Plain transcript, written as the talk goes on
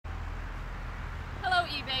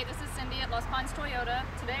Hey, this is Cindy at Lost Pines Toyota.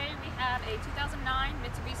 Today we have a 2009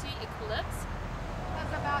 Mitsubishi Eclipse. It has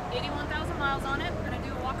about 81,000 miles on it. We're going to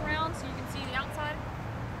do a walk around so you can see the outside,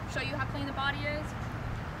 show you how clean the body is,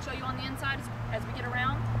 show you on the inside as we get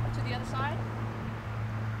around to the other side.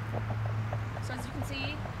 So as you can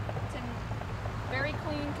see, it's in very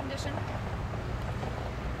clean condition.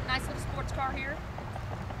 Nice little sports car here.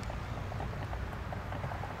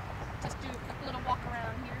 Just do a quick little walk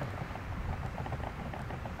around here.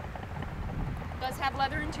 Does have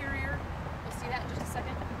leather interior. You'll see that in just a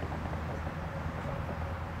second.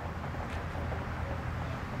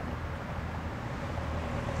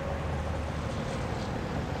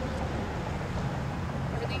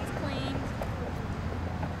 Everything's clean.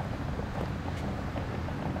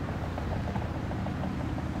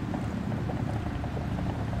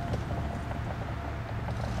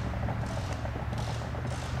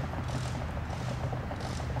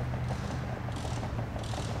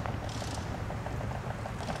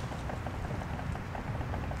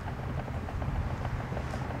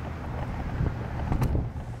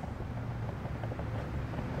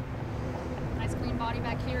 Body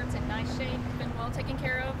back here, it's in nice shape, been well taken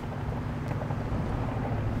care of.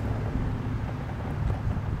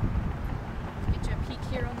 Let's get you a peek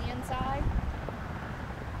here on the inside.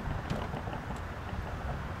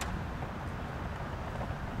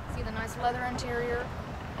 See the nice leather interior.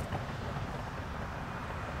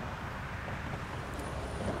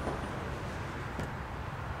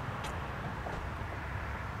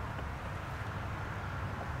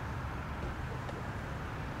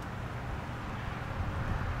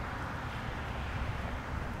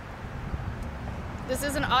 This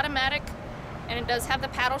is an automatic, and it does have the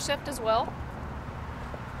paddle shift as well.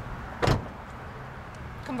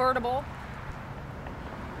 Convertible.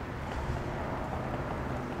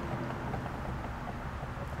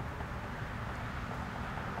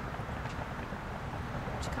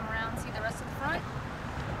 Just come around and see the rest of the front.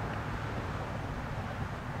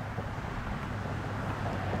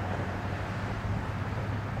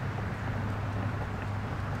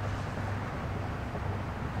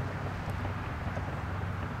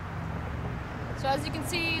 So as you can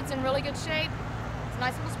see, it's in really good shape. It's a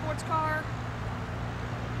nice little sports car.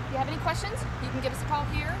 If you have any questions, you can give us a call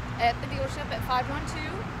here at the dealership at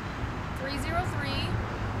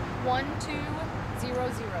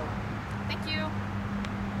 512-303-1200. Thank you.